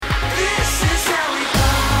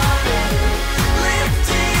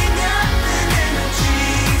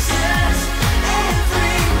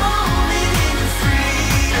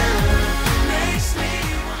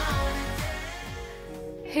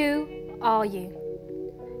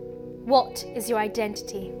What is your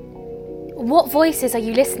identity? What voices are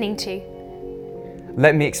you listening to?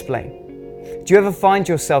 Let me explain. Do you ever find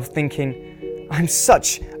yourself thinking, I'm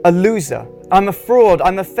such a loser, I'm a fraud,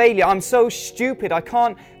 I'm a failure, I'm so stupid, I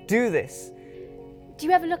can't do this? Do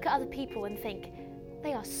you ever look at other people and think,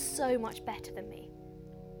 they are so much better than me?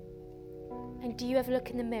 And do you ever look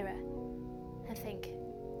in the mirror and think,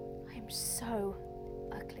 I am so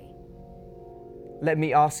ugly? Let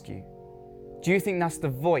me ask you, do you think that's the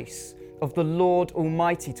voice of the Lord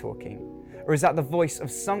Almighty talking? Or is that the voice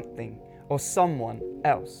of something or someone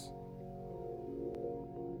else?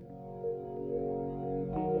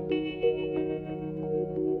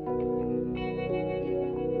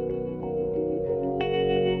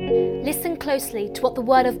 Listen closely to what the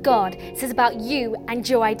Word of God says about you and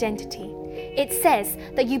your identity. It says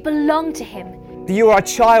that you belong to Him. That you are a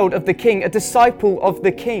child of the King, a disciple of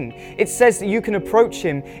the King. It says that you can approach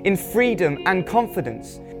Him in freedom and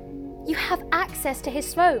confidence. You have access to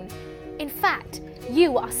His throne. In fact,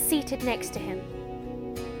 you are seated next to Him.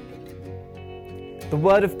 The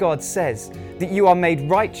Word of God says that you are made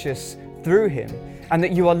righteous through Him and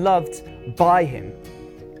that you are loved by Him.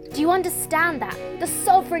 Do you understand that? The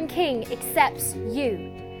sovereign King accepts you.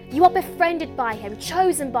 You are befriended by Him,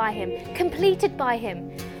 chosen by Him, completed by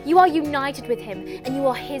Him. You are united with Him and you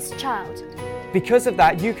are His child. Because of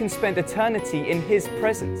that, you can spend eternity in His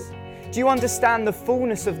presence. Do you understand the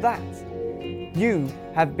fullness of that? You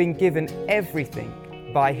have been given everything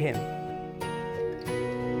by Him.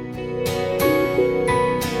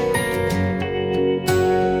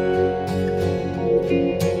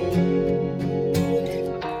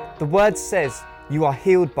 The Word says you are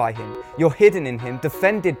healed by Him, you're hidden in Him,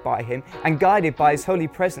 defended by Him, and guided by His holy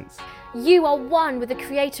presence. You are one with the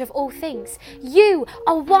Creator of all things. You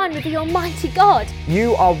are one with the Almighty God.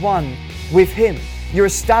 You are one with Him. You're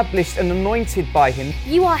established and anointed by Him.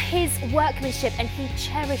 You are His workmanship and He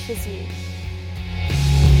cherishes you.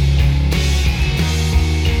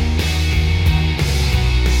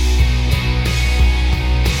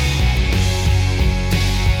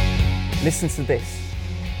 Listen to this.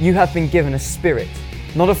 You have been given a spirit,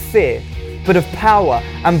 not of fear, but of power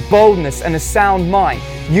and boldness and a sound mind.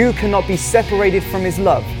 You cannot be separated from His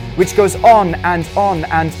love, which goes on and on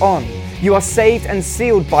and on. You are saved and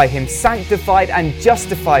sealed by Him, sanctified and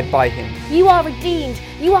justified by Him. You are redeemed.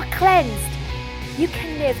 You are cleansed. You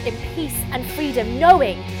can live in peace and freedom,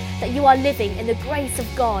 knowing that you are living in the grace of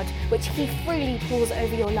God, which He freely pours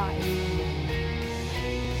over your life.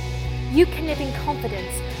 You can live in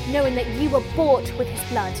confidence, knowing that you were bought with His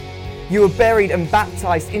blood. You were buried and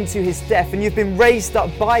baptized into His death, and you've been raised up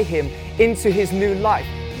by Him into His new life.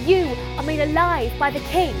 You are made alive by the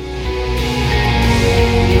King.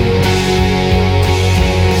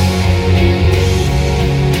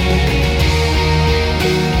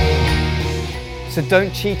 So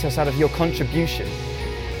don't cheat us out of your contribution.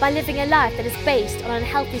 By living a life that is based on an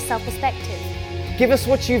unhealthy self-perspective. Give us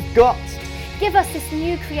what you've got. Give us this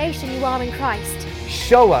new creation you are in Christ.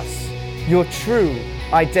 Show us your true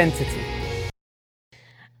identity.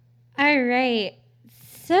 All right.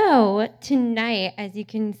 So tonight, as you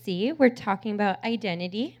can see, we're talking about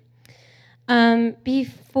identity.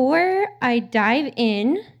 Before I dive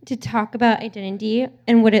in to talk about identity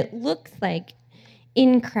and what it looks like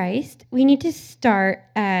in Christ, we need to start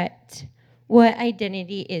at what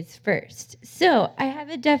identity is first. So I have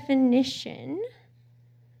a definition.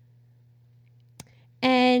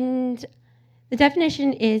 And the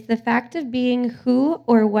definition is the fact of being who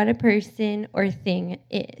or what a person or thing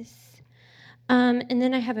is. And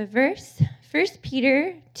then I have a verse. 1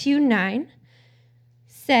 Peter 2:9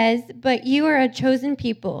 says, "But you are a chosen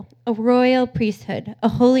people, a royal priesthood, a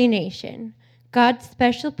holy nation, God's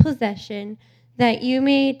special possession, that you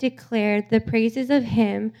may declare the praises of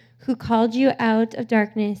Him who called you out of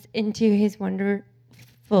darkness into His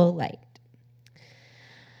wonderful light."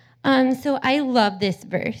 So I love this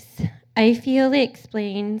verse. I feel it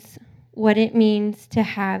explains what it means to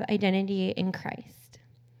have identity in Christ.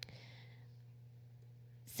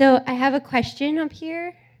 So I have a question up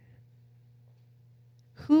here.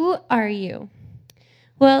 Who are you?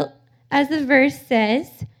 Well, as the verse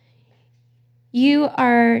says, you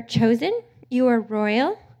are chosen, you are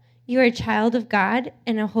royal, you are a child of God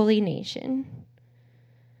and a holy nation.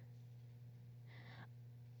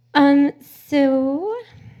 So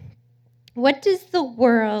what does the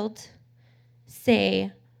world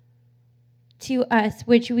say to us,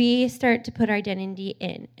 which we start to put our identity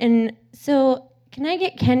in? And so can I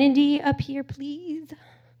get Kennedy up here, please?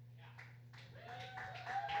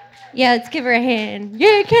 Yeah, let's give her a hand.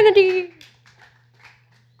 Yay, Kennedy!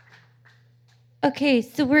 Okay,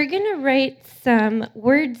 so we're going to write some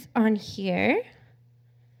words on here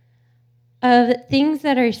of things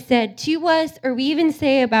that are said to us, or we even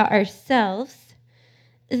say about ourselves,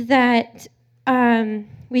 that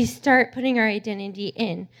we start putting our identity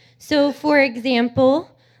in. So, for example,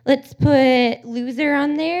 let's put loser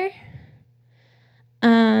on there.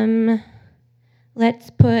 Let's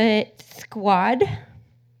put squad.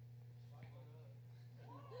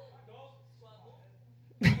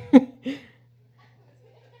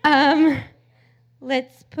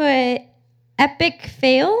 Let's put epic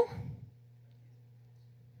fail.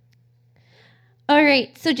 All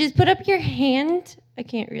right, so just put up your hand. I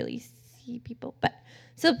can't really see people, but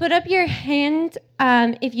so put up your hand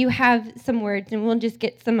if you have some words, and we'll just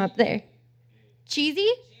get some up there.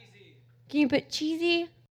 Cheesy? Can you put cheesy?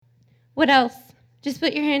 What else? Just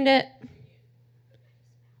put your hand up.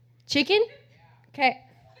 Chicken? Okay.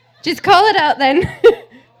 Just call it out then.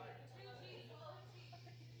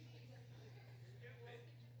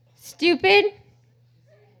 Stupid?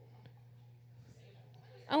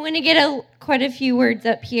 I want to get quite a few words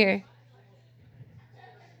up here.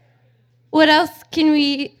 What else can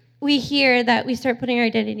we hear that we start putting our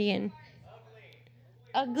identity in?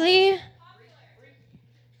 Ugly?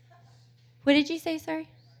 What did you say, sorry?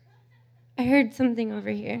 I heard something over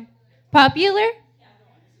here. Popular?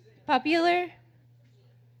 Popular?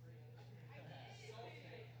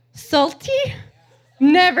 Salty?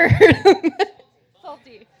 Never heard of that.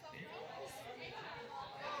 Salty.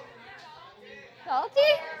 Salty?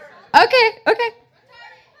 Okay.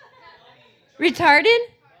 Retarded?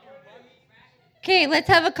 Okay, let's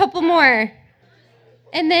have a couple more.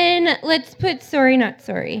 And then let's put sorry, not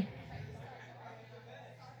sorry.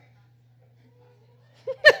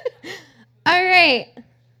 All right.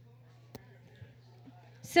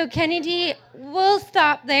 So Kennedy, we'll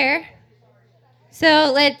stop there.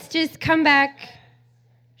 So let's just come back.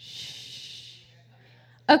 Shh.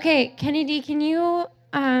 Okay, Kennedy, can you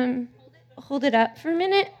hold it up for a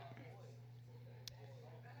minute?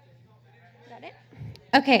 Got it?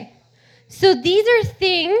 Okay. So these are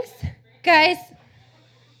things, guys.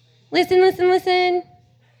 Listen.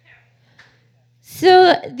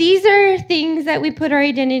 So these are things that we put our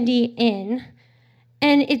identity in.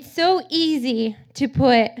 And it's so easy to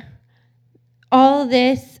put all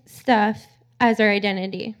this stuff as our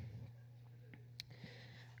identity.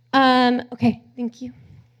 Okay, thank you.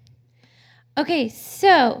 Okay,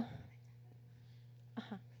 so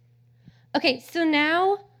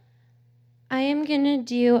now I am going to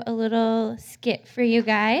do a little skit for you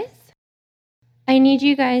guys. I need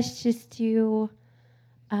you guys just to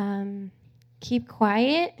keep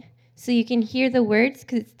quiet so you can hear the words,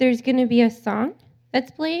 because there's going to be a song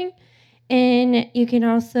that's playing, and you can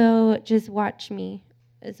also just watch me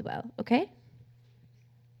as well, okay?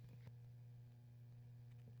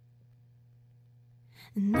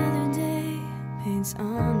 Another day paints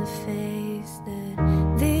on the face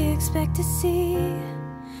that they expect to see.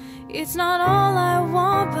 It's not all I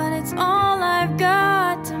want, but it's all I've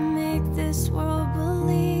got to make this world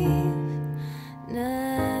believe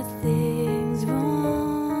nothing's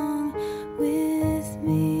wrong with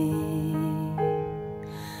me.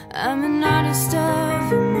 I'm an artist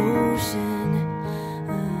of emotion,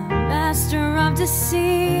 a master of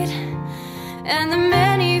deceit, and the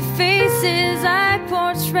many faces I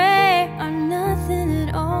portray are nothing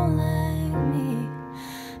at all like me.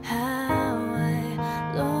 How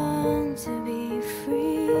I long to be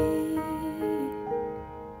free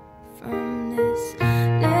from this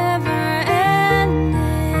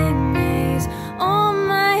never-ending maze. All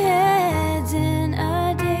my head's in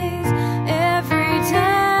a daze every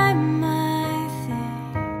time I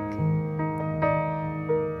think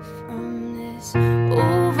from this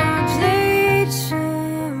overplayed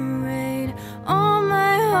charade. All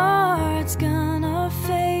my heart's gonna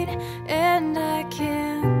fade, and I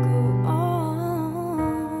can't go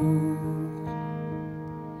on.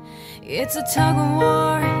 It's a tug of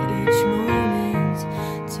war each moment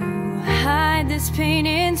to hide this pain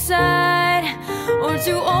inside, or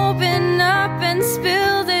to open up and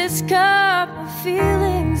spill this cup of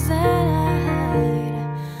feelings that I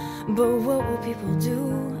hide. But what will people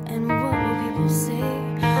do, and what will people say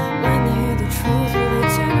when they hear the truth? Will they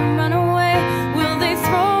turn and run away? Will they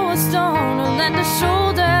throw a stone or lend a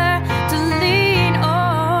shoulder to lean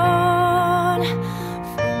on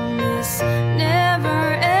from this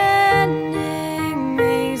never-ending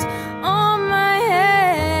maze? All my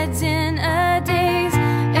head's in a daze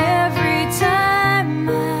every time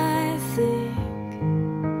I think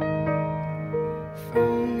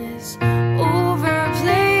from this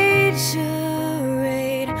overplayed charade.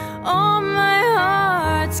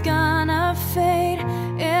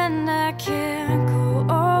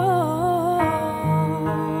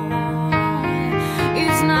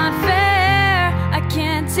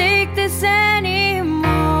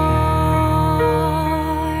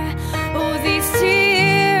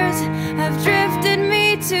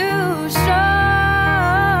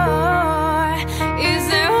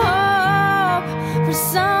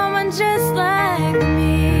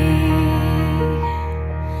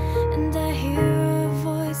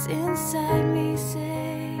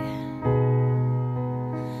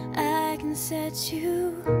 set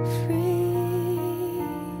you free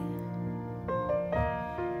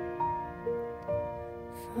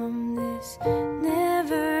from this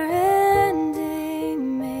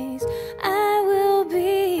never-ending maze. I will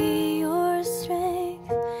be your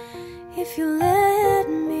strength if you let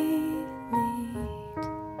me lead.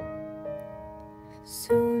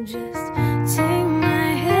 So just take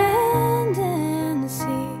my hand and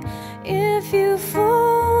see if you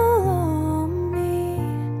follow me,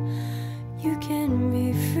 you can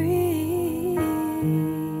be free.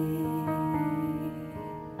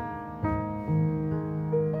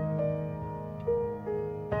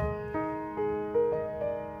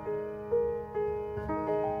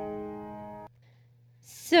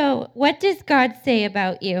 So, what does God say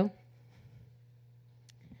about you?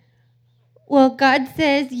 Well, God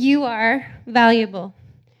says you are valuable.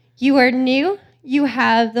 You are new. You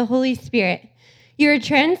have the Holy Spirit. You are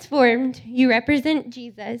transformed. You represent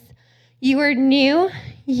Jesus. You are new.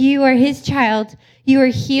 You are his child. You are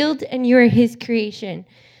healed, and you are his creation.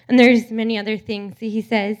 And there's many other things that he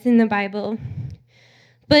says in the Bible.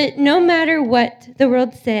 But no matter what the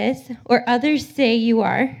world says or others say you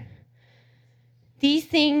are, these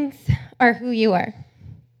things are who you are.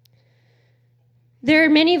 There are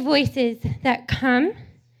many voices that come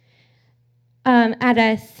at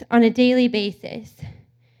us on a daily basis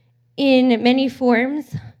in many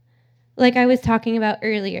forms, like I was talking about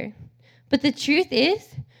earlier. But the truth is,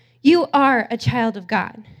 you are a child of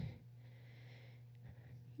God.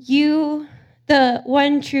 You, the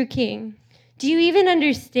one true King. Do you even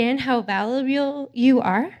understand how valuable you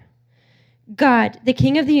are? God, the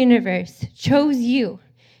King of the universe, chose you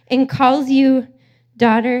and calls you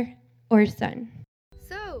daughter or son.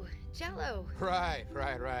 So, Jell-O. Right.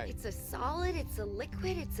 It's a solid, it's a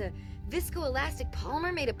liquid, it's a viscoelastic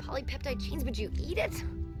polymer made of polypeptide chains. Would you eat it?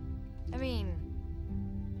 I mean,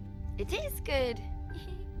 it tastes good.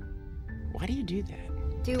 Why do you do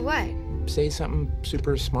that? Do what? Say something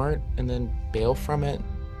super smart and then bail from it?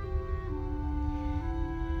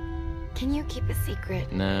 Can you keep a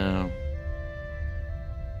secret? No.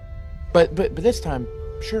 But this time,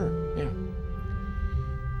 sure, yeah.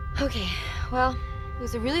 Okay, well, it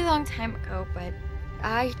was a really long time ago, but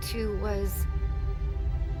I too was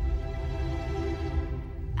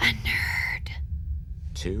a nerd.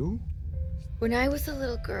 Two? When I was a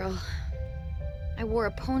little girl, I wore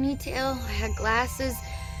a ponytail, I had glasses,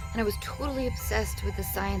 and I was totally obsessed with the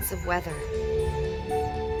science of weather.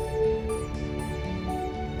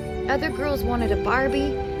 Other girls wanted a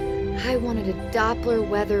Barbie. I wanted a Doppler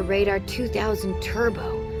Weather Radar 2000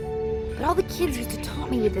 Turbo. But all the kids used to taunt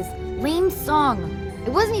me with this lame song. It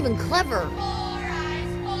wasn't even clever. Four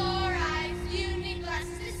eyes, you need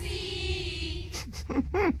glasses to see.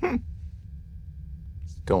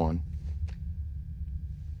 Go on.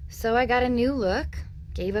 So I got a new look,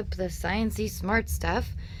 gave up the sciencey smart stuff,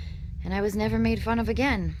 and I was never made fun of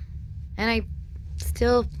again. And I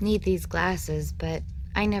still need these glasses, but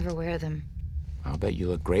I never wear them. I'll bet you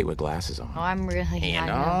look great with glasses on. Oh, I'm really And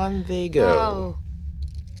not. on they go.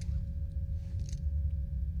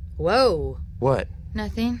 Whoa. What?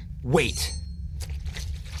 Nothing. Wait.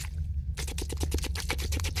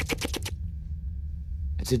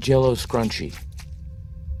 It's a Jell-O scrunchie.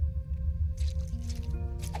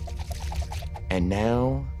 And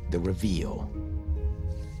now, the reveal.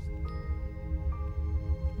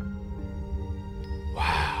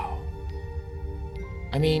 Wow.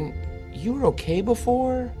 I mean, you were okay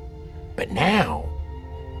before, but now,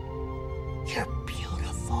 you're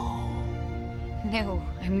beautiful. No,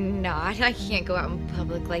 I'm not. I can't go out in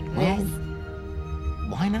public like Well,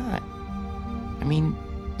 this. why not? I mean,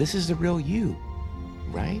 this is the real you,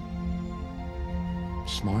 right?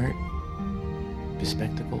 Smart,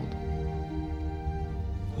 bespectacled.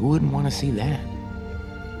 Who wouldn't want to see that?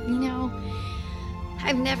 You know,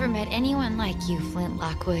 I've never met anyone like you, Flint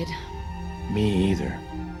Lockwood. Me either.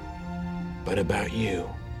 But about you.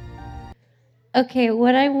 Okay,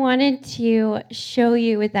 what I wanted to show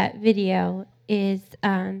you with that video is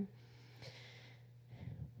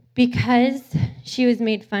because she was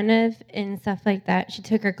made fun of and stuff like that, she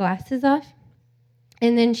took her glasses off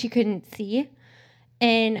and then she couldn't see.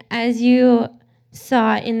 And as you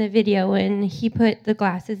saw in the video, when he put the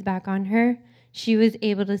glasses back on her, she was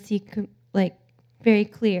able to see like very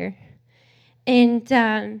clear. And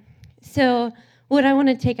so what I want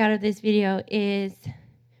to take out of this video is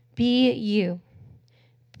be you.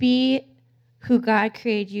 Be who God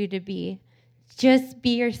created you to be. Just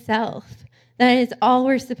be yourself. That is all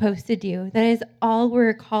we're supposed to do. That is all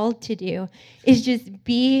we're called to do, is just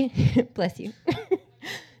be, bless you,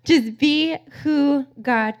 just be who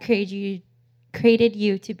God created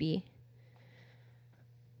you to be.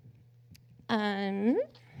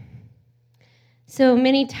 So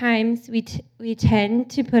many times we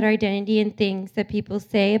tend to put our identity in things that people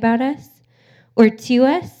say about us or to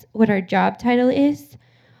us, what our job title is,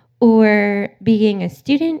 or being a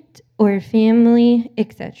student or family,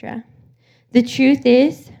 etc. The truth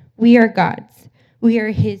is, we are God's. We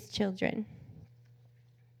are His children.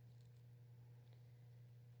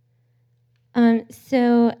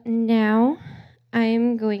 So now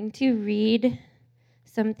I'm going to read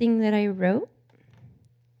something that I wrote.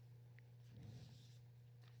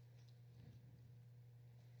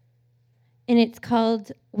 And it's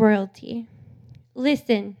called Royalty.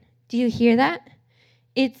 Listen, do you hear that?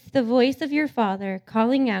 It's the voice of your Father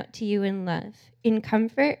calling out to you in love, in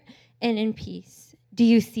comfort, and in peace. Do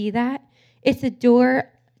you see that? It's a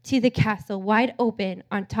door to the castle, wide open,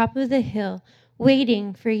 on top of the hill,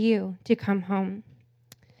 waiting for you to come home.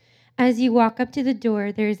 As you walk up to the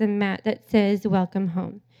door, there's a mat that says, "Welcome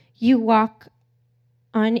home." You walk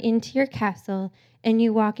on into your castle, and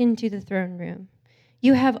you walk into the throne room.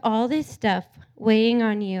 You have all this stuff weighing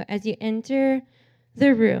on you as you enter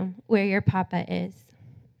the room where your papa is.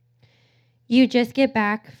 You just get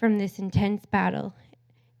back from this intense battle,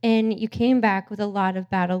 and you came back with a lot of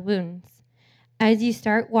battle wounds. As you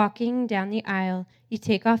start walking down the aisle, you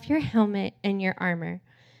take off your helmet and your armor.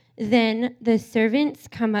 Then the servants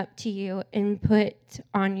come up to you and put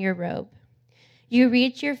on your robe. You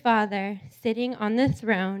reach your father sitting on the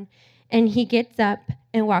throne, and he gets up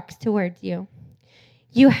and walks towards you.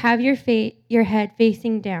 You have your head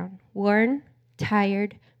facing down, worn,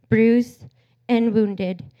 tired, bruised, and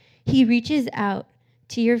wounded. He reaches out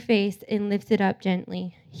to your face and lifts it up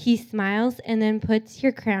gently. He smiles and then puts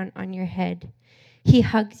your crown on your head. He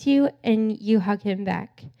hugs you and you hug him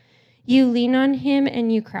back. You lean on him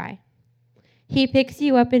and you cry. He picks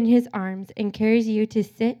you up in his arms and carries you to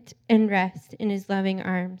sit and rest in his loving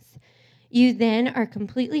arms. You then are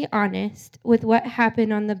completely honest with what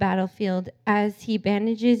happened on the battlefield as he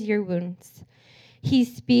bandages your wounds. He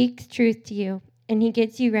speaks truth to you and he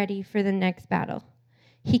gets you ready for the next battle.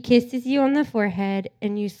 He kisses you on the forehead,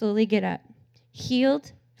 and you slowly get up.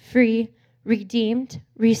 Healed, free, redeemed,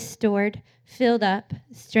 restored, filled up,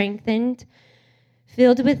 strengthened,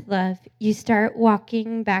 filled with love, you start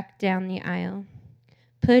walking back down the aisle.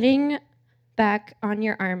 Putting back on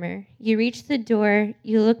your armor, you reach the door,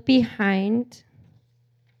 you look behind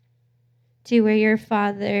to where your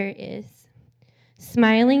father is.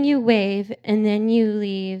 Smiling, you wave, and then you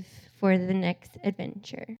leave for the next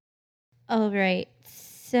adventure. All right.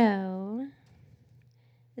 So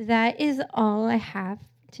that is all I have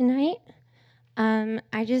tonight.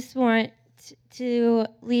 I just want to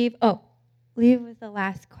leave with the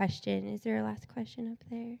last question. Is there a last question up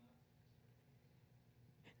there?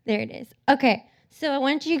 There it is. Okay, so I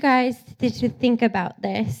want you guys to think about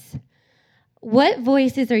this. What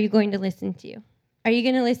voices are you going to listen to? Are you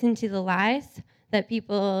going to listen to the lies that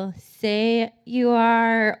people say you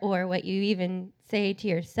are, or what you even say to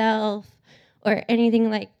yourself, or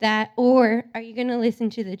anything like that? Or are you going to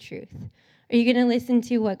listen to the truth? Are you going to listen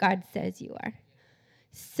to what God says you are?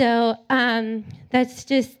 So that's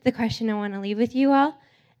just the question I want to leave with you all.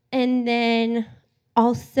 And then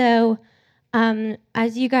also,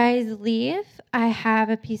 as you guys leave, I have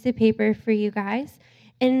a piece of paper for you guys.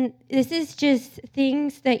 And this is just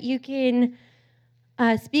things that you can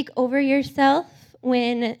speak over yourself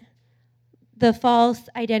when the false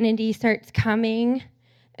identity starts coming,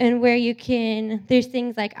 and where there's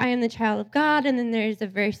things like, I am the child of God, and then there's a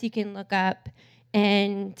verse you can look up.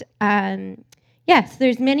 And yes,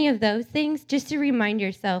 there's many of those things just to remind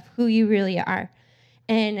yourself who you really are,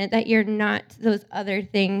 and that you're not those other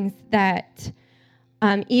things that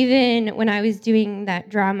even when I was doing that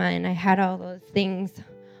drama and I had all those things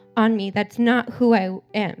on me, that's not who I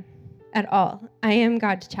am at all. I am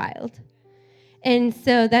God's child. And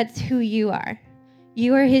so that's who you are.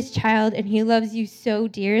 You are his child, and he loves you so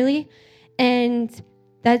dearly, and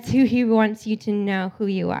that's who he wants you to know who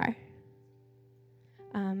you are.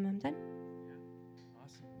 I'm done.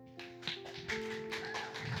 Awesome.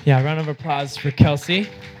 Yeah, round of applause for Kelsey.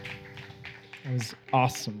 That was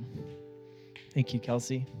awesome. Thank you,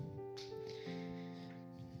 Kelsey.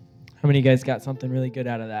 How many of you guys got something really good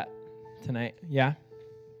out of that tonight? Yeah?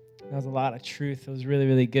 That was a lot of truth. It was really,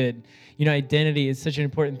 really good. You know, identity is such an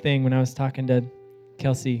important thing. When I was talking to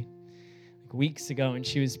Kelsey weeks ago, and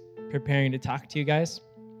she was preparing to talk to you guys,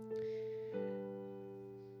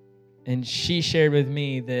 and she shared with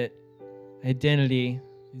me that identity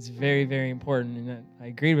is very, very important, and I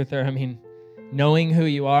agreed with her. I mean, knowing who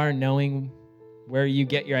you are, knowing where you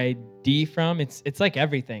get your ID from, it's like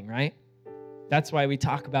everything, right? That's why we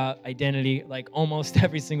talk about identity like almost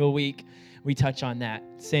every single week. We touch on that,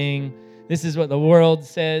 saying this is what the world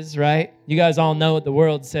says, right? You guys all know what the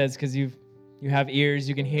world says because you have ears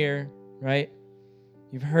you can hear, right?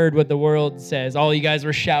 You've heard what the world says. All you guys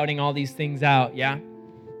were shouting all these things out, yeah?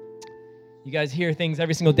 You guys hear things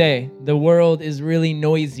every single day. The world is really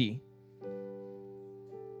noisy.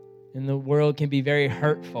 And the world can be very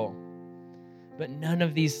hurtful. But none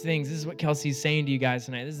of these things, this is what Kelsey's saying to you guys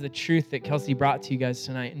tonight. This is the truth that Kelsey brought to you guys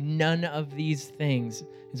tonight. None of these things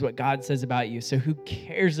is what God says about you. So who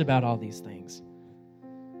cares about all these things?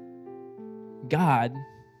 God,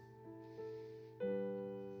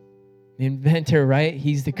 the inventor, right?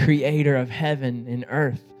 He's the creator of heaven and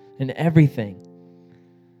earth and everything.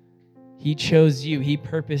 He chose you. He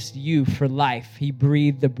purposed you for life. He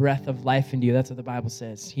breathed the breath of life into you. That's what the Bible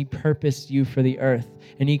says. He purposed you for the earth,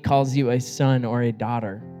 and he calls you a son or a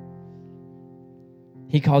daughter.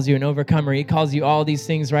 He calls you an overcomer. He calls you all these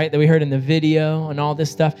things, right, that we heard in the video and all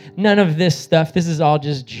this stuff. None of this stuff, this is all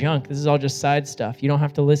just junk. This is all just side stuff. You don't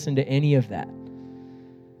have to listen to any of that.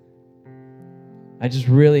 I just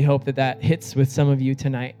really hope that that hits with some of you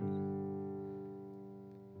tonight.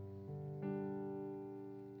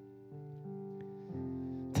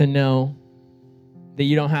 To know that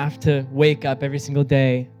you don't have to wake up every single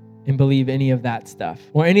day and believe any of that stuff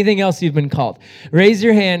or anything else you've been called. Raise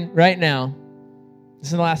your hand right now. This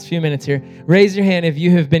is the last few minutes here. Raise your hand if you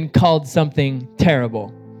have been called something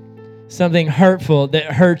terrible, something hurtful that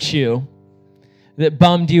hurt you, that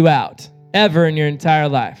bummed you out ever in your entire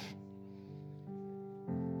life.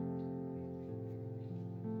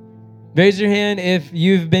 Raise your hand if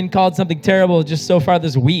you've been called something terrible just so far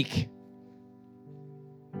this week.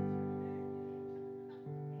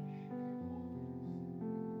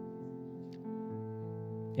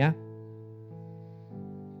 Yeah?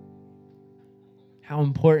 How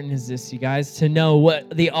important is this, you guys, to know what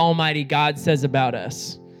the Almighty God says about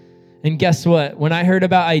us? And guess what? When I heard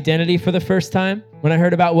about identity for the first time, when I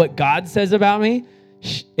heard about what God says about me,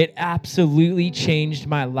 it absolutely changed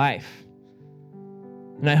my life.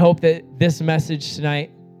 And I hope that this message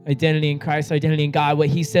tonight, identity in Christ, identity in God, what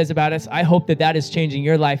he says about us, I hope that that is changing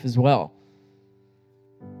your life as well.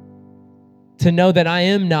 To know that I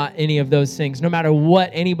am not any of those things, no matter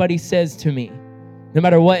what anybody says to me, no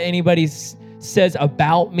matter what anybody says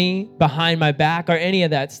about me behind my back or any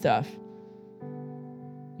of that stuff.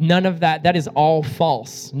 None of that is all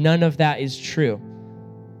false. None of that is true.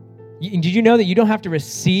 Did you know that you don't have to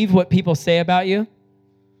receive what people say about you?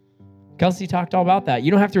 Kelsey talked all about that.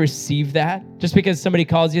 You don't have to receive that. Just because somebody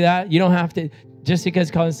calls you that, you don't have to, just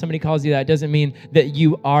because somebody calls you that doesn't mean that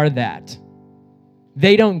you are that.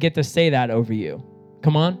 They don't get to say that over you.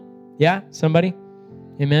 Come on. Yeah? Somebody?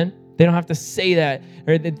 Amen? They don't have to say that.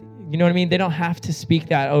 Or you know what I mean? They don't have to speak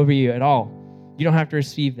that over you at all. You don't have to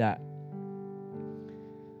receive that.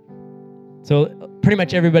 So pretty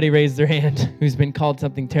much everybody raised their hand who's been called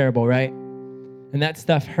something terrible, right? And that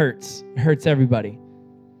stuff hurts. It hurts everybody.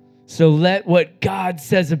 So let what God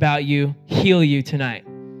says about you heal you tonight.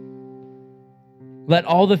 Let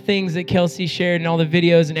all the things that Kelsey shared and all the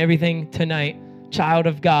videos and everything tonight, child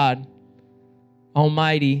of God,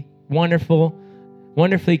 almighty, wonderful,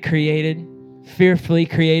 wonderfully created, fearfully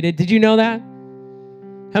created. Did you know that?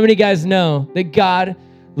 How many guys know that God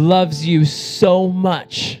loves you so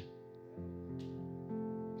much?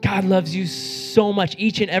 God loves you so much,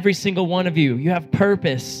 each and every single one of you. You have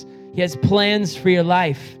purpose. He has plans for your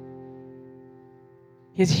life.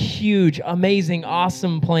 He has huge, amazing,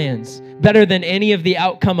 awesome plans, better than any of the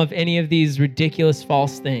outcome of any of these ridiculous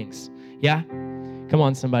false things. Yeah? Come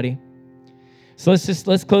on, somebody. So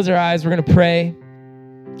let's close our eyes. We're going to pray.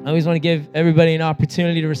 I always want to give everybody an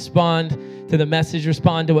opportunity to respond to the message,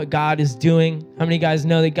 respond to what God is doing. How many of you guys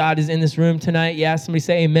know that God is in this room tonight? Yeah, somebody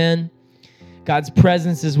say amen. God's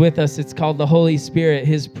presence is with us. It's called the Holy Spirit.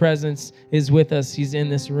 His presence is with us. He's in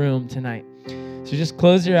this room tonight. So just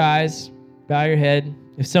close your eyes, bow your head.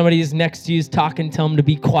 If somebody is next to you is talking, tell them to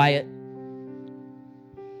be quiet.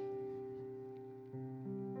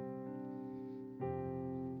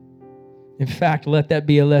 In fact, let that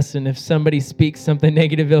be a lesson. If somebody speaks something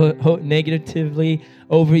negatively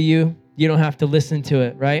over you, you don't have to listen to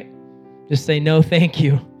it, right? Just say, no, thank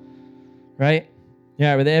you, right?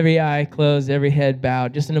 Yeah, with every eye closed, every head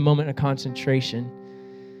bowed, just in a moment of concentration.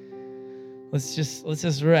 Let's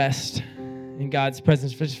just rest in God's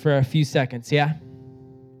presence just for a few seconds, yeah?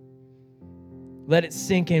 Let it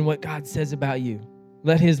sink in what God says about you.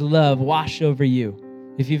 Let his love wash over you.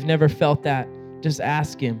 If you've never felt that, just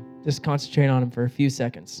ask him. Just concentrate on him for a few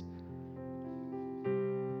seconds.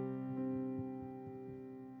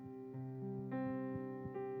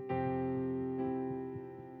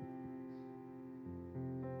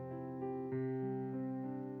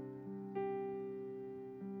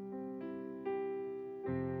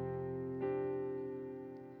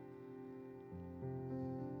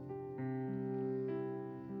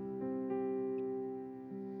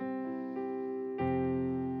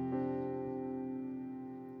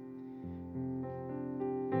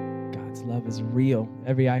 God's love is real.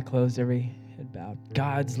 Every eye closed, every head bowed.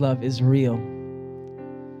 God's love is real.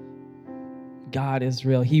 God is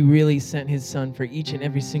real. He really sent his son for each and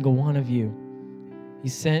every single one of you. He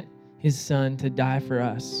sent his son to die for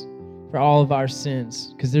us, for all of our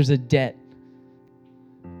sins, because there's a debt.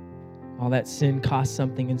 All that sin costs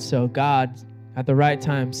something, and so God, at the right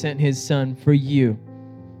time, sent his son for you.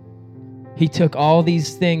 He took all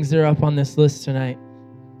these things that are up on this list tonight,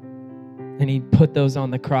 and he put those on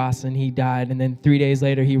the cross, and he died, and then 3 days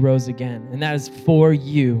later, he rose again. And that is for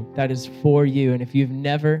you. That is for you. And if you've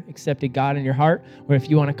never accepted God in your heart, or if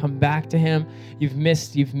you want to come back to him, you've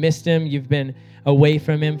missed him, you've been away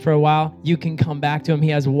from him for a while, you can come back to him. He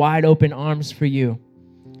has wide open arms for you.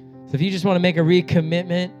 So if you just want to make a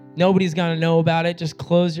recommitment, nobody's going to know about it. Just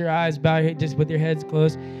close your eyes, bow your head, just with your heads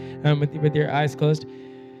closed, with your eyes closed.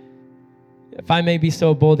 If I may be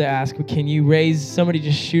so bold to ask, can you raise, somebody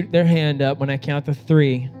just shoot their hand up when I count to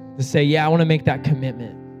 3 to say, yeah, I want to make that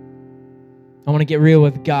commitment. I want to get real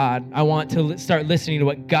with God. I want to start listening to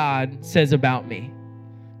what God says about me.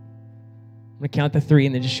 I'm going to count to 3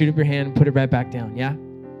 and then just shoot up your hand and put it right back down, yeah?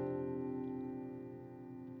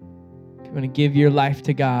 If you want to give your life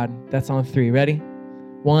to God, that's on 3. Ready?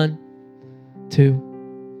 1,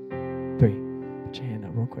 2, 3. Put your hand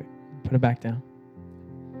up real quick. Put it back down.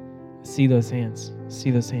 See those hands. See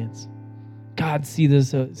those hands. God sees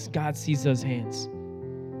those hands.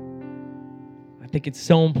 I think it's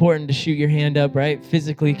so important to shoot your hand up, right?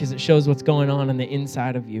 Physically, because it shows what's going on the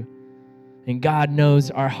inside of you. And God knows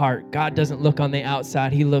our heart. God doesn't look on the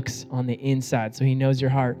outside. He looks on the inside. So he knows your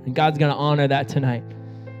heart. And God's going to honor that tonight.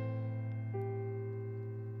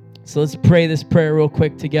 So let's pray this prayer real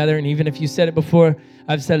quick together. And even if you said it before,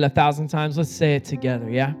 I've said it 1,000 times, let's say it together,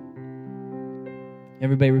 yeah?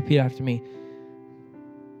 Everybody repeat after me.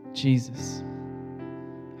 Jesus,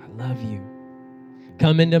 I love you.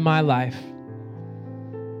 Come into my life.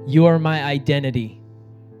 You are my identity.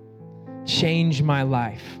 Change my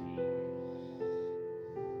life.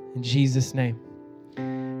 In Jesus' name,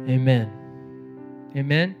 amen.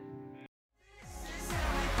 Amen.